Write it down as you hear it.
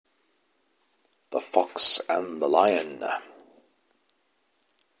The Fox and the Lion.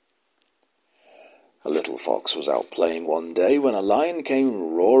 A little fox was out playing one day when a lion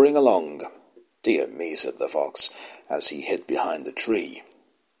came roaring along. "Dear me," said the fox, as he hid behind a tree.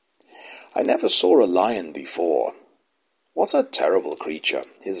 "I never saw a lion before. What a terrible creature!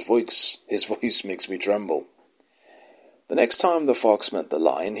 His voice makes me tremble." The next time the fox met the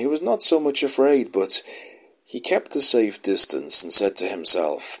lion, he was not so much afraid, but he kept a safe distance and said to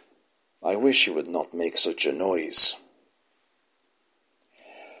himself, "I wish he would not make such a noise."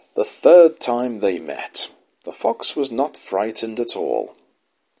 The third time they met, the fox was not frightened at all.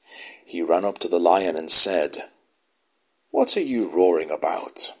 He ran up to the lion and said, "What are you roaring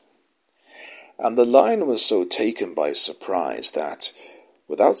about?" And the lion was so taken by surprise that,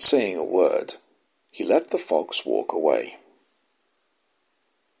 without saying a word, he let the fox walk away.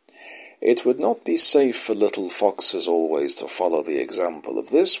 It would not be safe for little foxes always to follow the example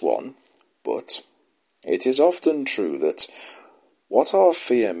of this one, but it is often true that what our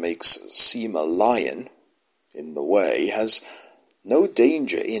fear makes seem a lion in the way has no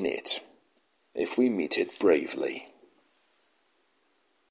danger in it if we meet it bravely.